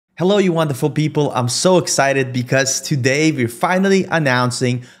Hello, you wonderful people. I'm so excited because today we're finally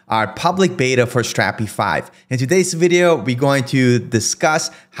announcing our public beta for Strapi 5. In today's video, we're going to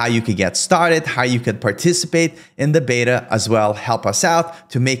discuss how you can get started, how you can participate in the beta, as well help us out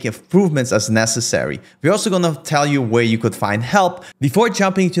to make improvements as necessary. We're also going to tell you where you could find help. Before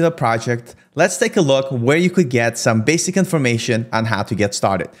jumping into the project, let's take a look where you could get some basic information on how to get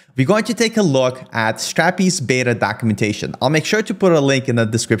started. We're going to take a look at Strapi's beta documentation. I'll make sure to put a link in the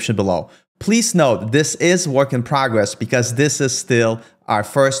description below. Please note, this is work in progress because this is still our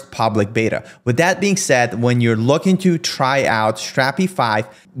first public beta. With that being said, when you're looking to try out Strapi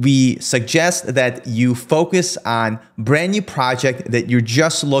 5, we suggest that you focus on brand new project that you're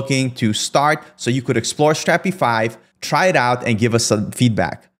just looking to start so you could explore Strapi 5, try it out, and give us some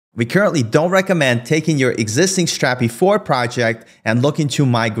feedback. We currently don't recommend taking your existing Strapi 4 project and looking to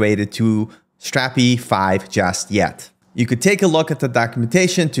migrate it to Strapi 5 just yet. You could take a look at the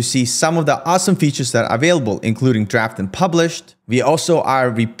documentation to see some of the awesome features that are available, including draft and published. We also are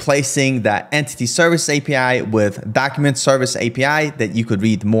replacing the Entity Service API with Document Service API that you could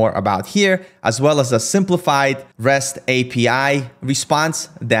read more about here, as well as a simplified REST API response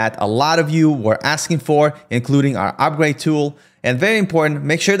that a lot of you were asking for, including our upgrade tool. And very important,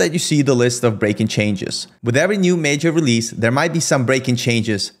 make sure that you see the list of breaking changes. With every new major release, there might be some breaking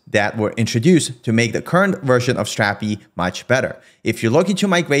changes that were introduced to make the current version of Strapi much better. If you're looking to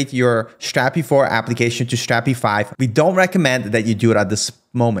migrate your Strapi 4 application to Strapi 5, we don't recommend that you do it at this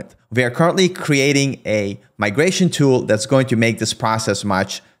moment. We are currently creating a migration tool that's going to make this process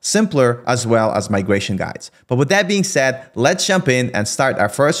much simpler, as well as migration guides. But with that being said, let's jump in and start our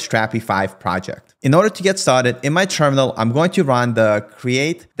first Strapi 5 project. In order to get started, in my terminal, I'm going to run the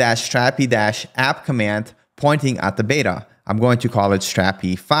create-strapi-app command pointing at the beta. I'm going to call it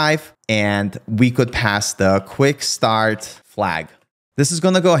Strapi 5, and we could pass the quick start flag. This is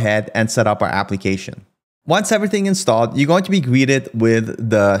going to go ahead and set up our application. Once everything installed, you're going to be greeted with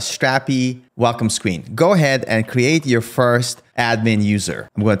the Strapi welcome screen. Go ahead and create your first admin user.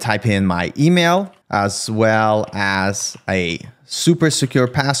 I'm going to type in my email as well as a super secure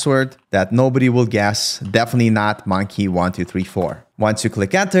password that nobody will guess. Definitely not monkey1234. Once you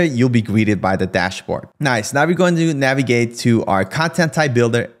click enter, you'll be greeted by the dashboard. Nice. Now we're going to navigate to our content type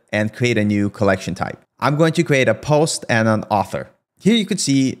builder and create a new collection type. I'm going to create a post and an author. Here you could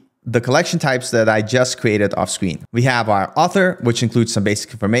see the collection types that I just created off screen. We have our author, which includes some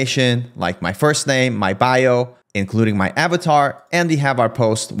basic information like my first name, my bio, including my avatar, and we have our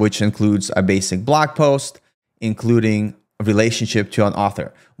post, which includes a basic blog post, including a relationship to an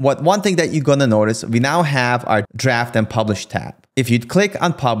author. One thing that you're gonna notice, we now have our draft and publish tab. If you click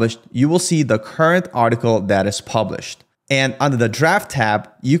on published, you will see the current article that is published. And under the draft tab,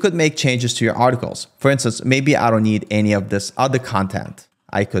 you could make changes to your articles. For instance, maybe I don't need any of this other content.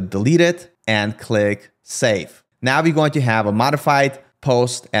 I could delete it and click save. Now we're going to have a modified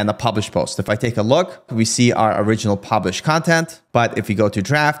post and a published post. If I take a look, we see our original published content, but if we go to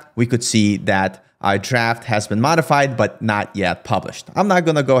draft, we could see that our draft has been modified, but not yet published. I'm not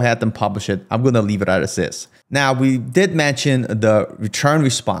gonna go ahead and publish it. I'm gonna leave it as is. Now, we did mention the return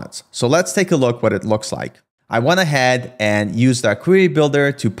response. So let's take a look what it looks like. I went ahead and used our query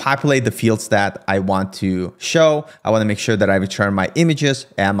builder to populate the fields that I want to show. I want to make sure that I return my images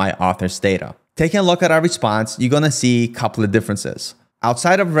and my author's data. Taking a look at our response, you're going to see a couple of differences.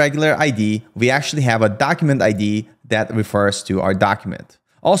 Outside of regular ID, we actually have a document ID that refers to our document.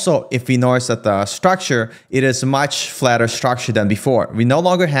 Also, if we notice that the structure, it is a much flatter structure than before. We no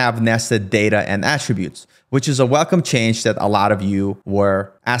longer have nested data and attributes, which is a welcome change that a lot of you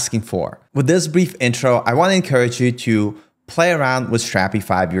were asking for. With this brief intro, I want to encourage you to play around with Strapi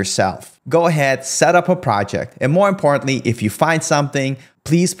 5 yourself. Go ahead, set up a project, and more importantly, if you find something,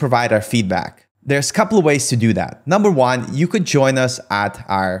 please provide our feedback. There's a couple of ways to do that. Number one, you could join us at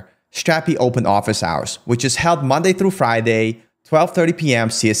our Strapi open office hours, which is held Monday through Friday, 12:30 p.m.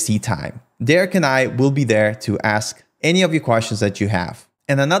 CST time. Derek and I will be there to ask any of your questions that you have.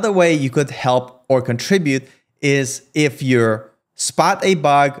 And another way you could help or contribute is if you spot a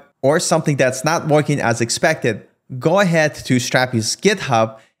bug or something that's not working as expected, go ahead to Strapi's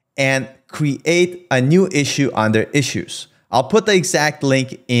GitHub and create a new issue under issues. I'll put the exact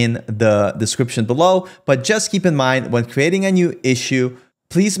link in the description below, but just keep in mind when creating a new issue,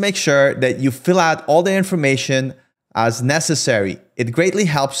 please make sure that you fill out all the information as necessary. It greatly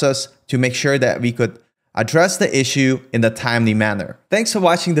helps us to make sure that we could address the issue in a timely manner. Thanks for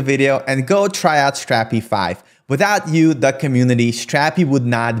watching the video and go try out Strapi 5. Without you, the community, Strapi would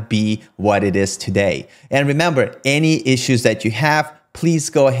not be what it is today. And remember, any issues that you have, please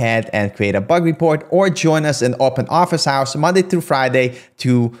go ahead and create a bug report or join us in open office hours Monday through Friday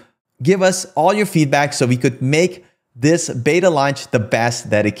to Give us all your feedback so we could make this beta launch the best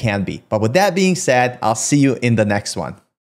that it can be. But with that being said, I'll see you in the next one.